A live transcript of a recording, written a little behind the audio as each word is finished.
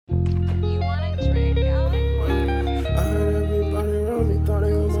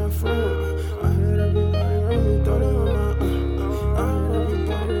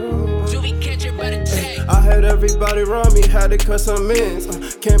everybody around me, had to cut some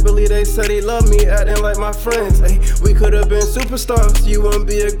ends. Can't believe they said they love me, acting like my friends. We could've been superstars, you wouldn't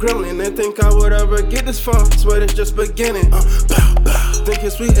be a gremlin. Didn't think I would ever get this far, swear it's just beginning. Bow, bow. Think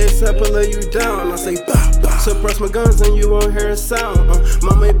it's sweet ASAP, but lay you down. I say bow, bow. Suppress my guns and you won't hear a sound.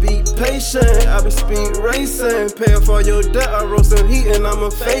 Mama be patient, I be speed racing. Pay off all your debt, I roll some heat and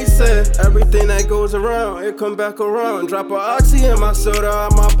I'ma face it. Everything that goes around, it come back around. Drop a oxy in my soda,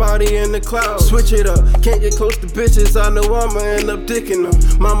 my body in the clouds. Switch it up, can't get close to bitches, I know I'ma end up dicking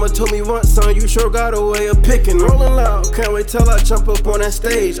them. Mama told me once, son, you sure got a way of picking them. Rolling loud, can't wait till I jump up on that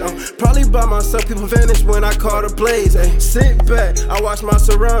stage. Probably by myself, people vanish when I call the blaze. Sit back, I watch my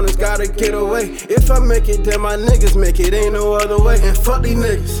surroundings, gotta get away. If I make it, then my niggas make it, ain't no other way. And fuck these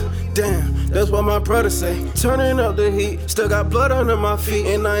niggas, damn. That's what my brother say. Turning up the heat, still got blood under my feet.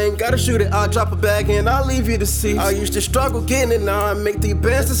 And I ain't gotta shoot it, I'll drop a bag and I'll leave you to see. I used to struggle getting it, now I make these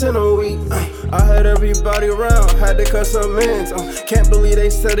bands that's in a week. I had everybody around, had to cut some ends. Can't believe they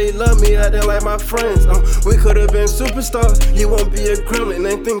said they love me, acting like my friends. We could've been superstars, you won't be a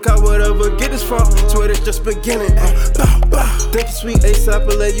gremlin. Ain't think I would ever get this far, swear it's just beginning. Bow, bow. Think it's sweet ASAP,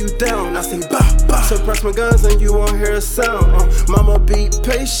 but lay you down. I say bow, bow. Suppress my guns and you won't hear a sound. Mama be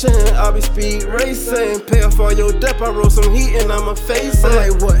patient, I'll be speed racing. Pay off all your debt, I roll some heat and I'ma face it.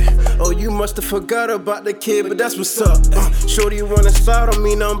 I'm like, what? Oh, you must've forgot about the kid, but that's what's up. Shorty wanna slide on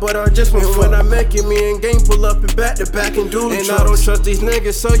me now, but I just went when I make it, me and Game pull up and back to back and do it. And I don't trust these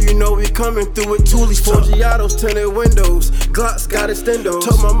niggas, so you know we coming through with Toolies. 4 Giottos, tinted windows, Glocks got extendos.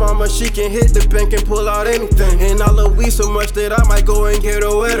 Told my mama she can hit the bank and pull out anything. And I love weed so much that I might go and get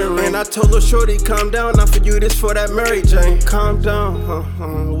a wedding ring. And I told her, shorty, calm down, not for you, this for that Mary Jane. Calm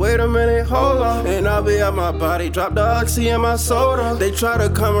down, wait a minute, hold on. And I'll be at my body, drop the oxy in my soda. They try to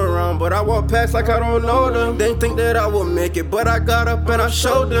come around, but I walk past like I don't know them. They think that I will make it, but I got up and I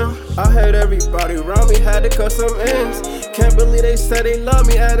showed them. I had everybody around me, had to cut some ends. Can't believe they said they love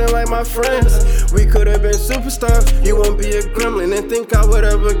me, acting like my friends. We could've been superstars, you won't be a gremlin. Didn't think I would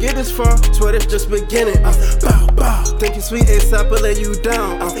ever get this far, swear it's just beginning. Bow, bow. Think it's sweet ASAP, but lay you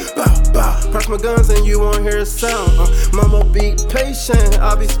down. Bow, bow. Press my guns and you won't hear a sound. Mama be patient,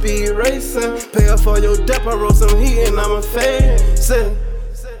 I'll be speed racing. Pay off all your debt, I roll some heat and I'ma face it.